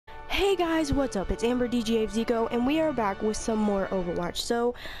Hey guys, what's up? It's Amber DGA Zico, and we are back with some more Overwatch.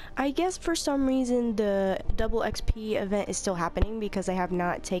 So, I guess for some reason the double XP event is still happening because I have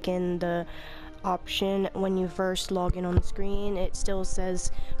not taken the option when you first log in on the screen. It still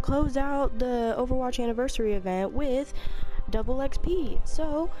says close out the Overwatch anniversary event with double XP.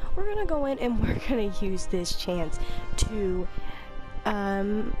 So, we're gonna go in and we're gonna use this chance to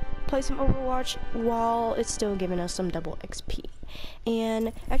play some Overwatch while it's still giving us some double XP.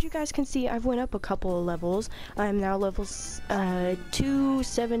 And as you guys can see, I've went up a couple of levels. I'm now level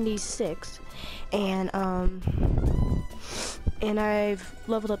 276, and I've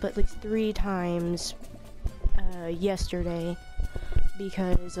leveled up at least 3 times yesterday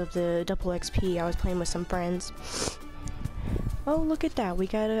because of the double XP. I was playing with some friends. Oh, look at that! We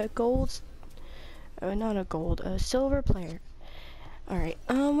got a gold, not a gold, a silver player. Alright,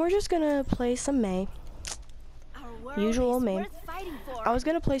 we're just gonna play some May. Usual May. I was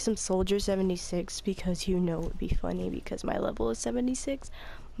gonna play some Soldier 76 because it would be funny because my level is 76,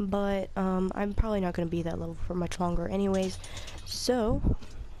 but I'm probably not gonna be that level for much longer anyways. So,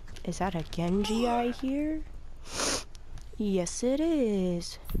 is that a Genji I hear? Yes it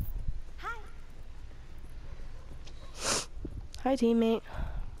is. Hi. Hi teammate.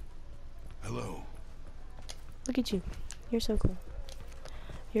 Hello. Look at you. You're so cool.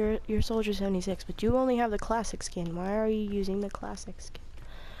 You're Soldier 76, but you only have the classic skin. Why are you using the classic skin?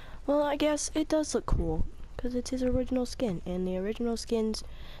 Well, I guess it does look cool, because it's his original skin, and the original skins,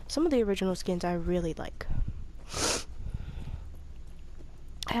 some of the original skins I really like.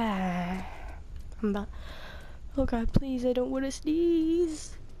 I'm about, oh god, please, I don't want to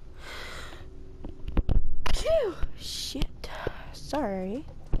sneeze. Phew, shit. Sorry.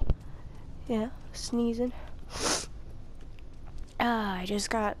 Yeah, sneezing. I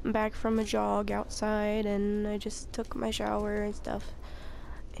just got back from a jog outside and I just took my shower and stuff.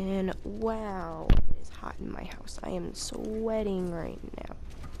 And wow, it's hot in my house. I am sweating right now.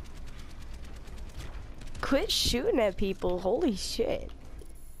 Quit shooting at people, holy shit.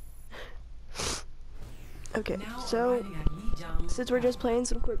 Okay, so since we're just playing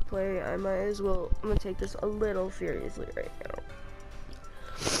some quick play, I'm gonna take this a little seriously right now.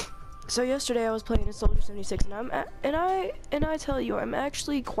 So yesterday I was playing a Soldier 76, and I tell you, I'm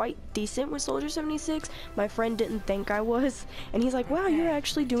actually quite decent with Soldier 76. My friend didn't think I was, and he's like, "Wow, you're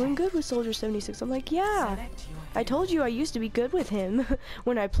actually doing good with Soldier 76." I'm like, "Yeah, I told you I used to be good with him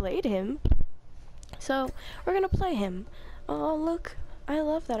when I played him." So we're gonna play him. Oh look, I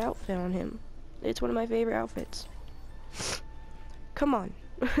love that outfit on him. It's one of my favorite outfits. Come on,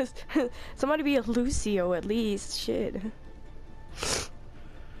 somebody be a Lucio at least. Shit.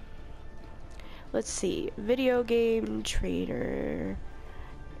 Let's see, video game trader,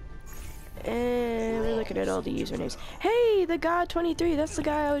 and we're looking at all the usernames. Hey, the God 23, that's the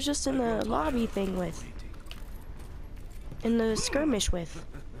guy I was just in the lobby thing with, in the skirmish with.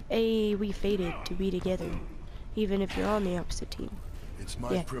 Hey, we fated to be together, even if you're on the opposite team.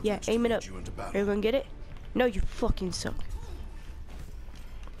 Yeah, aim it up. Are you gonna get it? No, you fucking suck.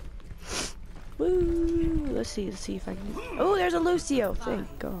 Woo! Let's see if I can. Oh, there's a Lucio.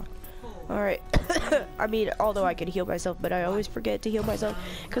 Thank God. Alright, I mean, although I can heal myself, but I always forget to heal myself,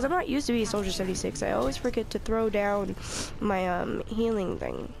 because I'm not used to being Soldier 76. I always forget to throw down my, healing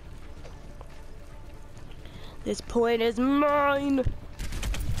thing. This point is mine!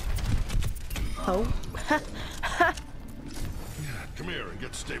 Oh. Come here and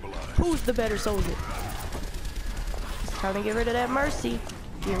get stabilized. Who's the better soldier? It's time to get rid of that mercy.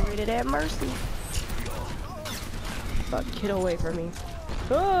 Get rid of that mercy. Fuck, get away from me.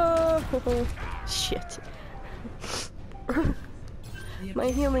 Oh, shit. My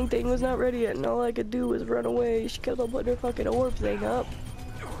healing thing was not ready yet, and all I could do was run away. She kept on putting her fucking orb thing up.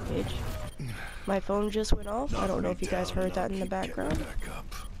 Bitch. My phone just went off. I don't know if you guys heard that in the background.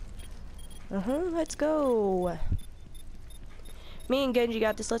 Let's go. Me and Genji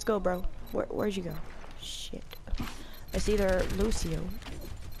got this. Let's go, bro. Where'd you go? Shit. It's either Lucio.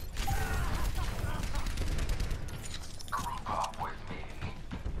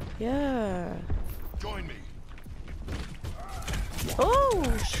 Yeah. Join me. Oh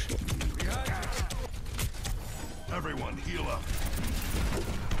shit. Everyone heal up.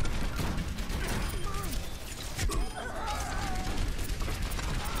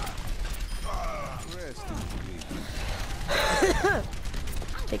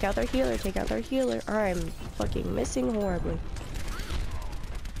 Take out their healer, take out their healer. I'm fucking missing horribly.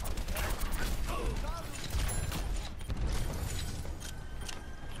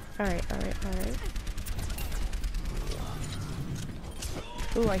 Alright.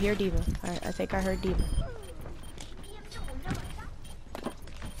 Ooh, I hear D.Va. I think I heard D.Va.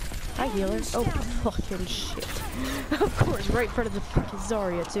 Hi, healer. Oh, fucking shit. Of course, right in front of the fucking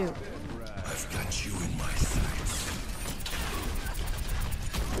Zarya, too. I've got you in my sights.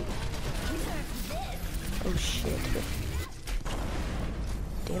 Oh, shit.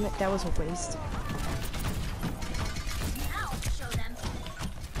 Damn it, that was a waste.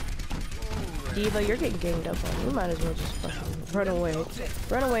 Diva, you're getting ganged up on. You might as well just fucking run away.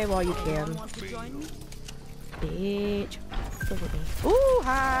 Run away while you can. Bitch. Look at me. Ooh,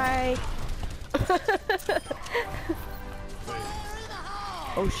 hi!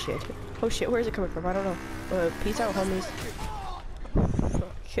 Oh shit. Oh shit, where's it coming from? I don't know. Peace out, homies.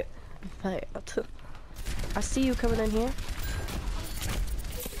 Fuck. I see you coming in here.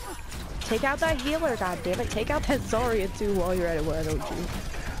 Take out that healer, goddammit. Take out that Zarya too while you're at it. Why don't you?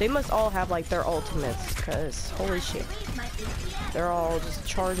 They must all have like their ultimates, cause holy shit. They're all just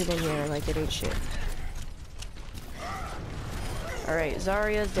charging in here like it ain't shit. Alright,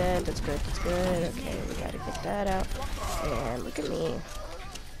 Zarya's dead. That's good, that's good. Okay, we gotta get that out. And look at me.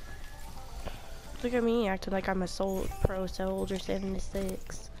 Look at me acting like I'm a pro soldier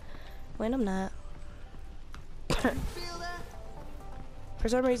 76. When I'm not. For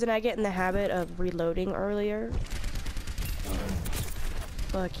some reason I get in the habit of reloading earlier.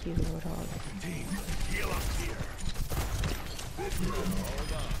 Fuck you, Roadhog.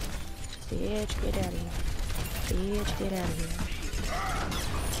 Bitch, get out of here. Bitch, get out of here.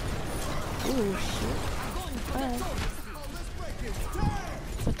 Ooh, shit. Bye.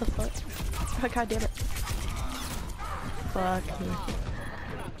 What the fuck? Oh, God damn it. Fuck me.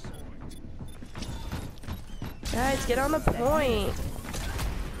 Guys, get on the point.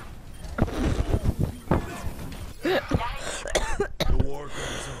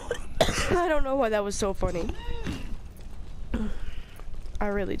 I don't know why that was so funny. I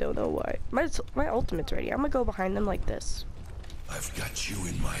really don't know why. My ultimate's ready. I'm gonna go behind them like this. I've got you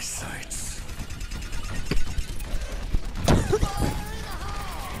in my sights.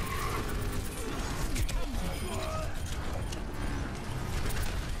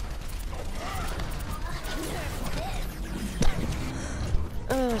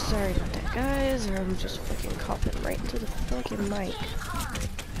 Oh, sorry about that, guys. I'm just fucking coughing right into the fucking mic.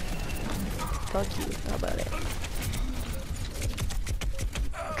 Fuck you. How about it?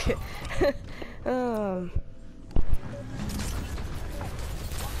 Okay.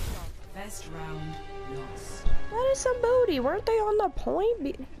 Best round lost. That is some booty. Weren't they on the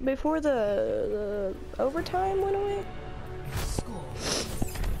point before the overtime went away? Score.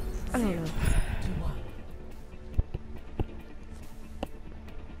 I don't know.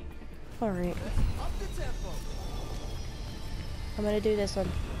 0-1. Alright. I'm gonna do this one.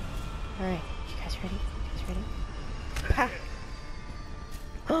 Alright. You guys ready? You guys ready? Ha!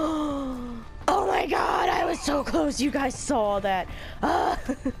 Oh my god, I was so close. You guys saw that.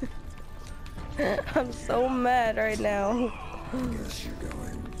 I'm so mad right now.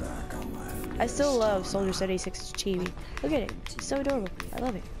 I still love Soldier 76's chibi. Look at it. It's so adorable. I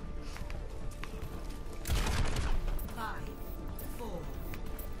love it. 5, 4.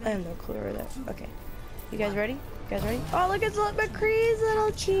 I have no clue where that. Okay. You guys ready? You guys ready? Oh, look, it's McCree's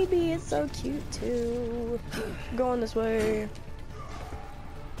little chibi. It's so cute, too. Going this way.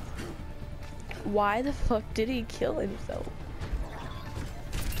 Why the fuck did he kill himself?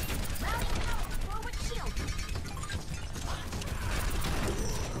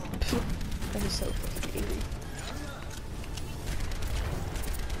 That is so fucking angry.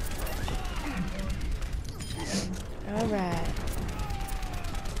 Alright.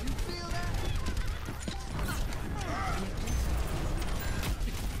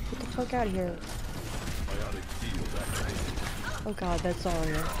 Get the fuck out of here. Oh god, that's all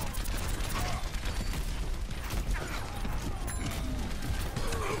here.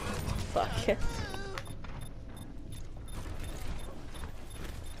 Fuck.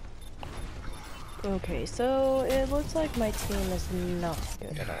 Okay, so it looks like my team is not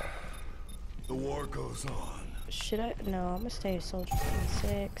good at all. The war goes on. Should I? No, I'm gonna stay a Soldier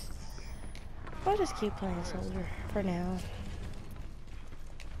 26. I'll just keep playing Soldier for now.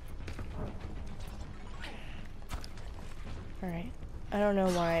 Alright. I don't know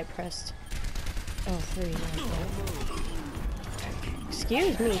why I pressed L3 like that.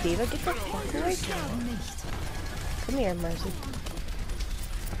 Excuse me, Diva. Get the fuck away from me. Come here, Mercy.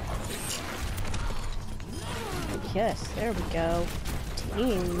 Yes, there we go.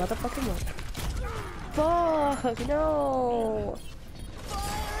 Team motherfucking one. Fuck, no.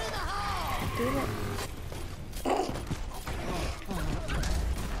 Damn it.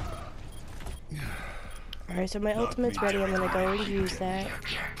 Alright, so my ultimate's ready. I'm gonna go and use that.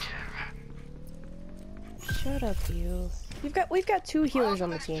 Shut up, you. We've got 2 healers on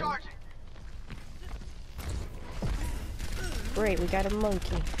the team. Great, we got a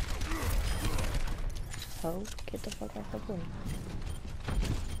monkey. Oh, get the fuck off the board.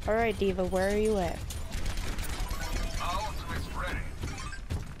 Alright, Diva, where are you at?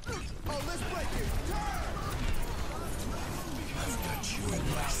 I've got you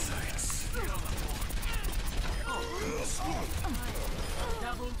in my sights.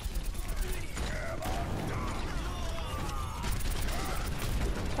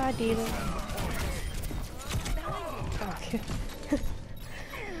 Bye, Diva. Okay.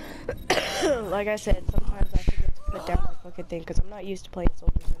 Like I said, sometimes I forget to put down the fucking thing because I'm not used to playing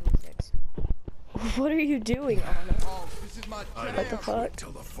Soldier 76. What are you doing, Anna? What the fuck?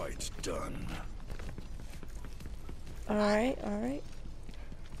 Till the fight's done. Alright.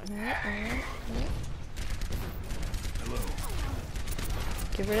 Hello.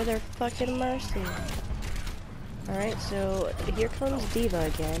 Get rid of their fucking mercy. Alright, so here comes Diva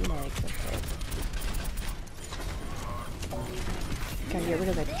again. Like, okay. Gotta get rid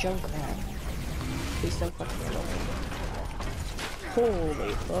of that Junkrat. He's so fucking annoying.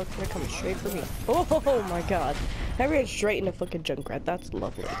 Holy fuck, they're coming straight for me. Oh my god. I ran straight into fucking Junkrat. That's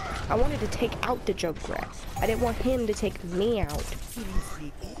lovely. I wanted to take out the Junkrat. I didn't want him to take me out.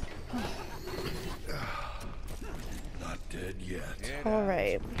 Not dead yet.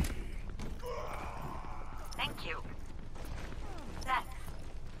 Alright. Thank you. That.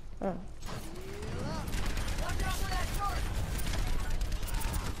 Oh.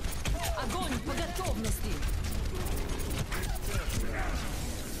 Огонь по готовности.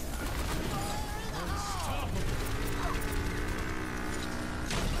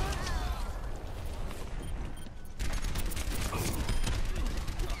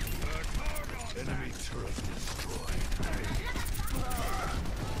 Enemy turret destroyed.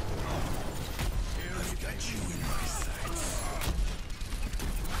 I've got you in my sights.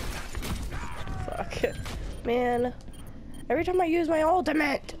 Fuck. Man. Every time I use my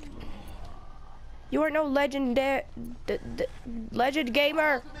ultimate. You are no legend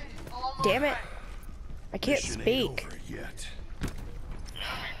gamer. Damn it. I can't Mission ain't speak. over yet.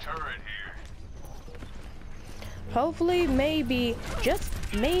 Hopefully, maybe, just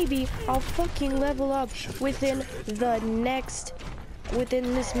maybe, I'll fucking level up within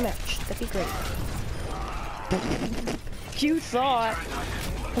this match. That'd be great. You thought.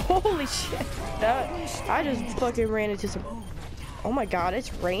 Holy shit. I just fucking ran into some. Oh my god,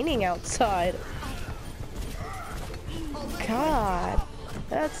 it's raining outside. God,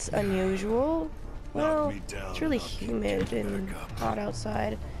 that's unusual. Well, it's really humid and hot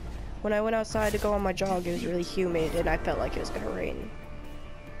outside. When I went outside to go on my jog, it was really humid and I felt like it was gonna rain.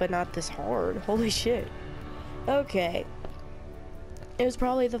 But not this hard. Holy shit. Okay. It was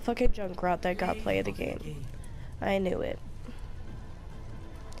probably the fucking Junkrat that got play of the game. I knew it.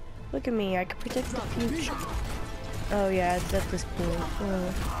 Look at me, I can predict the future. Oh yeah, it's at this point.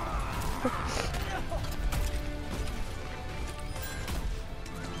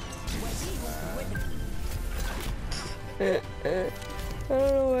 I don't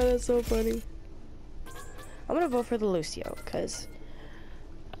know why that's so funny. I'm gonna vote for the Lucio, because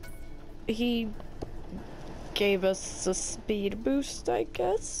he gave us a speed boost, I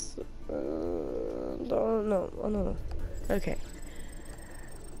guess? I don't know. Okay.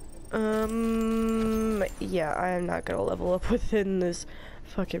 Yeah, I am not gonna level up within this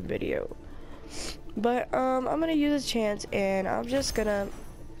fucking video. But, I'm gonna use a chance, and I'm just gonna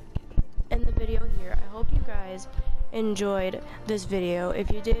end the video here. I hope you guys enjoyed this video. If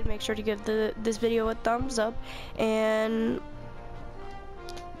you did, make sure to give this video a thumbs up, and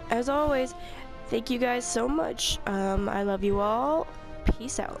as always, thank you guys so much. I love you all.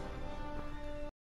 Peace out.